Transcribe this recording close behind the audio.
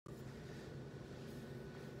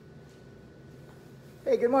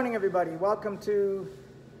Hey, good morning, everybody. Welcome to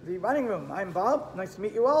the running room. I'm Bob. Nice to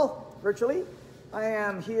meet you all virtually. I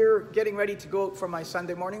am here getting ready to go out for my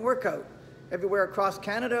Sunday morning workout. Everywhere across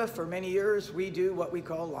Canada, for many years, we do what we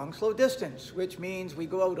call long, slow distance, which means we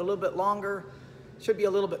go out a little bit longer, should be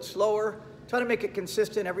a little bit slower. Try to make it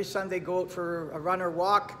consistent. Every Sunday, go out for a run or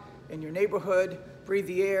walk in your neighborhood, breathe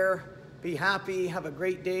the air, be happy, have a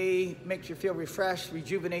great day, makes you feel refreshed,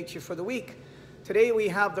 rejuvenates you for the week. Today we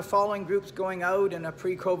have the following groups going out in a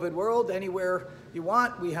pre-COVID world, anywhere you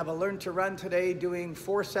want. We have a Learn to Run today doing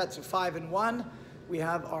 4 sets of 5 and 1. We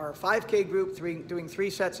have our 5K group doing 3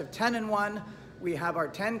 sets of 10 and 1. We have our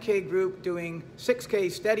 10K group doing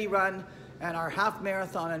 6K steady run, and our half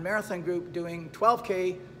marathon and marathon group doing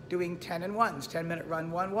 12K, doing 10 and 1s, 10-minute run,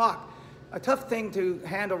 1 walk. A tough thing to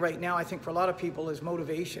handle right now, I think, for a lot of people is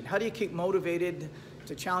motivation. How do you keep motivated? It's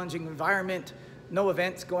a challenging environment, no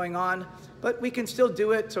events going on, but we can still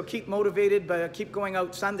do it, so keep motivated, but keep going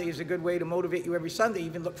out. Sunday is a good way to motivate you every Sunday,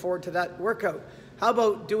 even look forward to that workout. How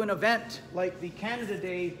about do an event like the Canada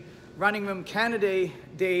Day, Running Room Canada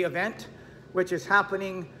Day event, which is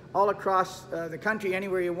happening all across the country,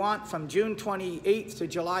 anywhere you want, from June 28th to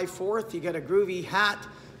July 4th. You get a groovy hat,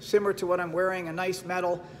 similar to what I'm wearing, a nice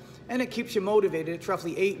medal, and it keeps you motivated. It's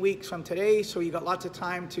roughly 8 weeks from today, so you got lots of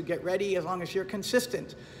time to get ready as long as you're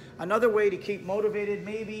consistent. Another way to keep motivated,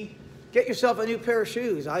 maybe get yourself a new pair of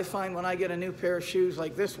shoes. I find when I get a new pair of shoes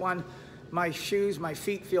like this one, my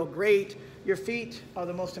feet feel great. Your feet are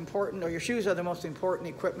the most important, or your shoes are the most important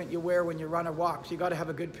equipment you wear when you run or walk. So you got to have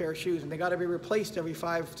a good pair of shoes, and they got to be replaced every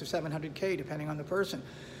 500 to 700K, depending on the person.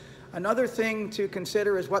 Another thing to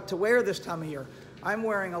consider is what to wear this time of year. I'm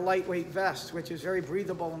wearing a lightweight vest, which is very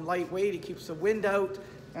breathable and lightweight. It keeps the wind out,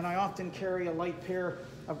 and I often carry a light pair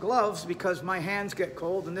of gloves because my hands get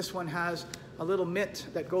cold, and this one has a little mitt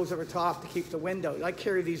that goes over top to keep the wind out. I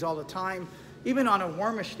carry these all the time, even on a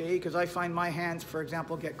warmish day, because I find my hands, for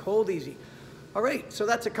example, get cold easy. All right, so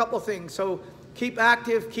that's a couple things. So keep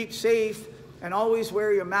active, keep safe, and always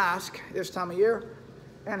wear your mask this time of year,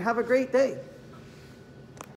 and have a great day.